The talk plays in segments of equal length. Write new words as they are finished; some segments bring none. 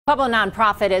Pueblo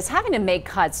nonprofit is having to make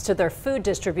cuts to their food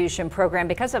distribution program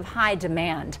because of high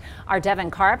demand. Our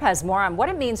Devin Karp has more on what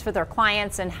it means for their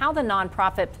clients and how the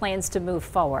nonprofit plans to move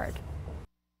forward.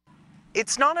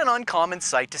 It's not an uncommon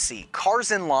sight to see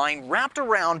cars in line wrapped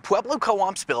around Pueblo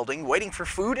Co-op's building waiting for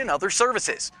food and other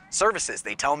services. Services,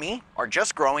 they tell me, are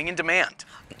just growing in demand.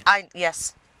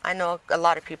 Yes, I know a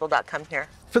lot of people that come here.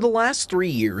 For the last 3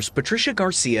 years, Patricia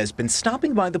Garcia has been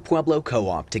stopping by the Pueblo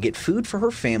Co-op to get food for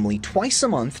her family twice a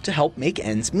month to help make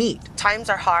ends meet. Times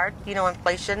are hard,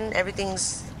 inflation,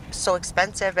 everything's so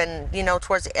expensive, and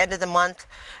towards the end of the month,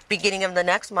 beginning of the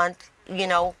next month,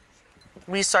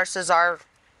 resources are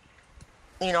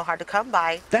hard to come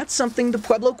by. That's something the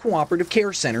Pueblo Cooperative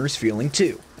Care Center is feeling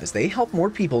too, as they help more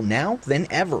people now than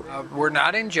ever. We're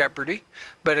not in jeopardy,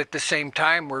 but at the same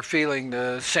time, we're feeling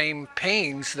the same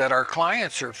pains that our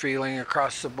clients are feeling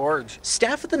across the boards.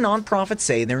 Staff at the nonprofit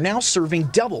say they're now serving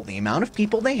double the amount of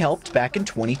people they helped back in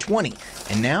 2020,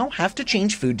 and now have to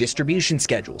change food distribution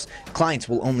schedules. Clients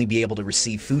will only be able to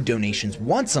receive food donations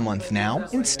once a month now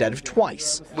instead of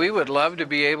twice. We would love to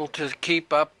be able to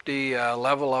keep up the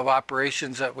level of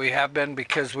operations that we have been,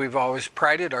 because we've always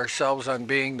prided ourselves on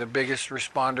being the biggest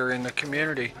responder in the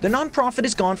community. The nonprofit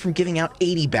has gone from giving out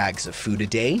 80 bags of food a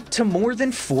day to more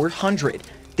than 400.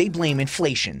 They blame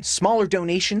inflation, smaller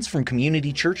donations from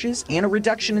community churches, and a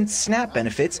reduction in SNAP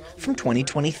benefits from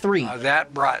 2023.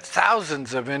 That brought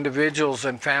thousands of individuals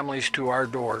and families to our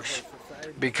doors,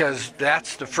 because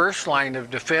that's the first line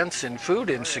of defense in food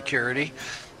insecurity.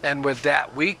 And with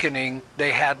that weakening,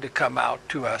 they had to come out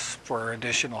to us for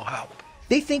additional help.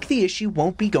 They think the issue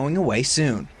won't be going away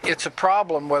soon. It's a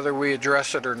problem whether we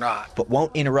address it or not. But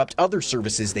won't interrupt other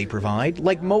services they provide,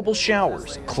 like mobile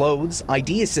showers, clothes,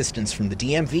 ID assistance from the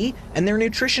DMV, and their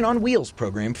Nutrition on Wheels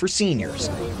program for seniors.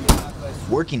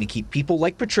 Working to keep people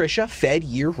like Patricia fed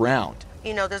year-round.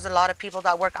 There's a lot of people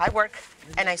that work. I work,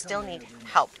 and I still need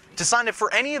help. To sign up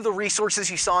for any of the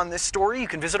resources you saw in this story, you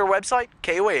can visit our website,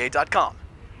 KOAA.com.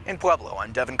 In Pueblo,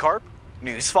 I'm Devin Karp,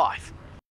 News 5.